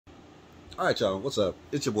All right, y'all. What's up?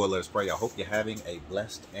 It's your boy, Let's Pray. I hope you're having a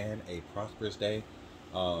blessed and a prosperous day.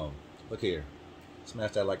 Look here.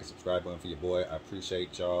 Smash that like and subscribe button for your boy. I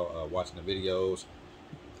appreciate y'all watching the videos.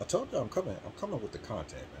 I told y'all I'm coming with the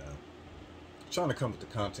content, man. I'm trying to come with the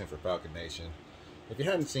content for Falcon Nation. If you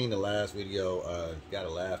hadn't seen the last video, you gotta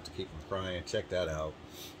laugh to keep from crying. Check that out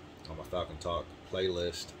on my Falcon Talk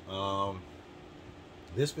playlist.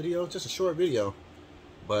 This video is just a short video.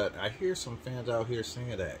 But I hear some fans out here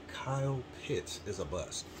saying that Kyle Pitts is a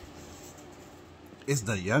bust. Is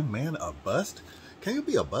the young man a bust? Can you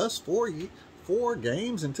be a bust 4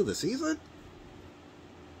 games into the season?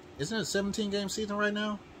 Isn't it a 17-game season right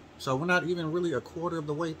now? So we're not even really a quarter of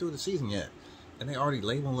the way through the season yet. And they already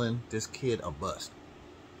labeling this kid a bust.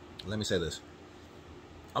 Let me say this.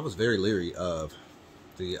 I was very leery of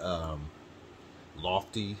the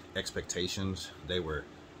lofty expectations they were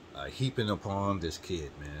heaping upon this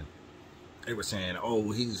kid, man. They were saying,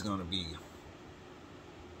 oh, he's going to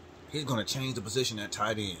change the position at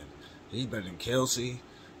tight end. He's better than Kelsey.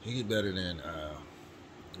 He's better than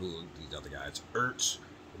these other guys, Ertz,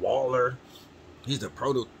 Waller. He's the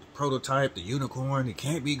prototype, the unicorn. He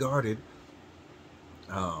can't be guarded.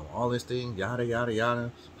 All this thing, yada, yada,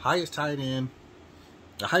 yada. Highest tight end.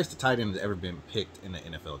 The highest the tight end has ever been picked in the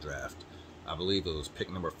NFL draft. I believe it was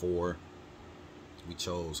pick number 4. We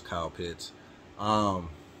chose Kyle Pitts.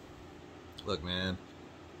 Look, man,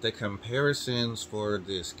 the comparisons for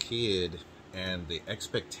this kid and the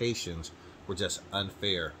expectations were just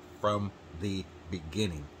unfair from the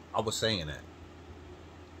beginning. I was saying that.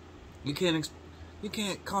 You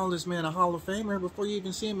can't call this man a Hall of Famer before you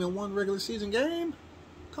even see him in one regular season game.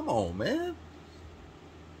 Come on, man.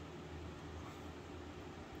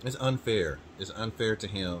 It's unfair. It's unfair to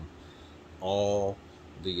him. All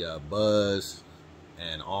the buzz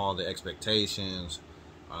and all the expectations,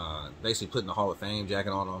 basically putting the Hall of Fame jacket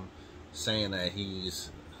on him, saying that he's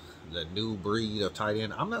the new breed of tight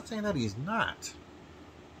end. I'm not saying that he's not.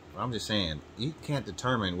 I'm just saying you can't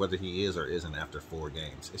determine whether he is or isn't after 4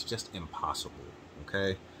 games. It's just impossible,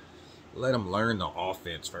 okay? Let him learn the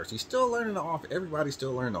offense first. He's still learning the offense. Everybody's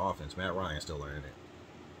still learning the offense. Matt Ryan's still learning it.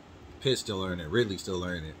 Pitt's still learning it. Ridley's still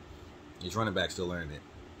learning it. His running back's still learning it.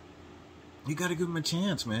 You got to give him a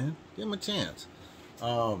chance, man. Give him a chance.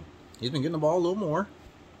 He's been getting the ball a little more.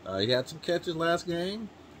 He had some catches last game.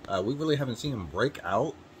 We really haven't seen him break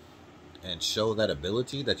out and show that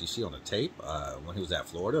ability that you see on the tape when he was at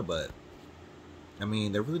Florida. But, I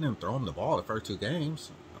mean, they really didn't throw him the ball the first 2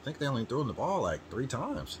 games. I think they only threw him the ball like 3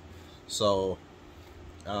 times. So,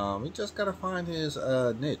 he just got to find his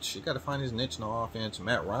niche. He got to find his niche in the offense.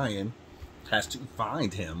 Matt Ryan has to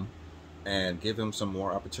find him and give him some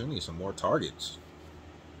more opportunities, some more targets.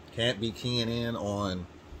 Can't be keying in on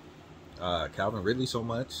Calvin Ridley so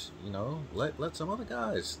much, you know. Let some other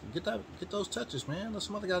guys get those touches, man. Let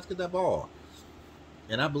some other guys get that ball.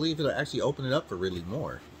 And I believe it'll actually open it up for Ridley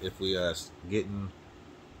more if we getting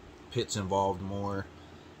Pitts involved more.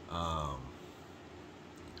 I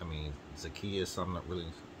mean, Zacchaeus, I'm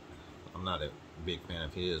not a big fan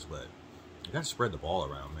of his, but you got to spread the ball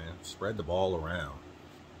around, man. Spread the ball around.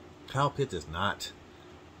 Kyle Pitts is not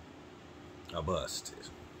a bust.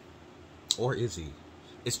 Or is he?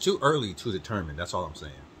 It's too early to determine. That's all I'm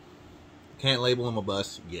saying. Can't label him a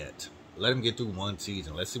bust yet. Let him get through 1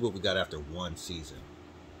 season. Let's see what we got after 1 season.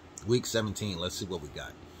 Week 17, let's see what we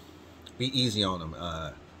got. Be easy on him,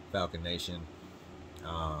 Falcon Nation.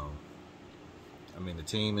 I mean, the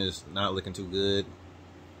team is not looking too good.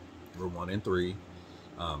 We're 1-3.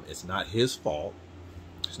 It's not his fault.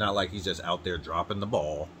 It's not like he's just out there dropping the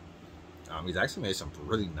ball. He's actually made some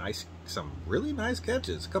really nice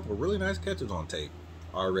catches. A couple of really nice catches on tape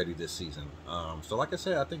already this season. So like I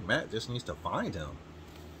said, I think Matt just needs to find him.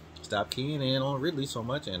 Stop keying in on Ridley so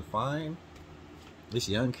much and find this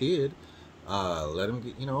young kid. Let him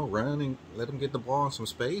get, run and let him get the ball in some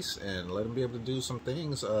space and let him be able to do some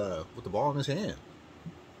things with the ball in his hand.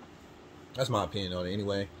 That's my opinion on it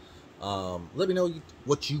anyway. Let me know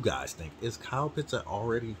what you guys think. Is Kyle Pitts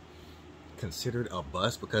already considered a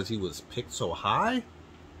bust because he was picked so high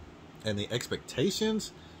and the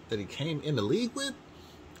expectations that he came in the league with?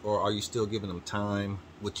 Or are you still giving him time,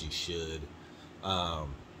 which you should?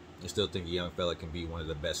 You still think a young fella can be one of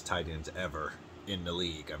the best tight ends ever in the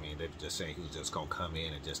league? I mean, they're just saying he's just going to come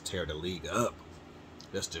in and just tear the league up.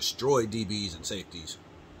 Just destroy DBs and safeties.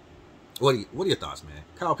 What are your thoughts, man?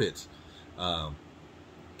 Kyle Pitts.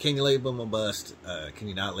 Can you label him a bust? Can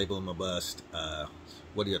you not label him a bust?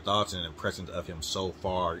 What are your thoughts and impressions of him so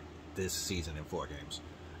far this season in 4 games?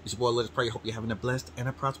 It's your boy, Let's Pray. Hope you're having a blessed and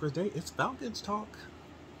a prosperous day. It's Falcons Talk.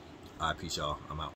 All right, peace, y'all. I'm out.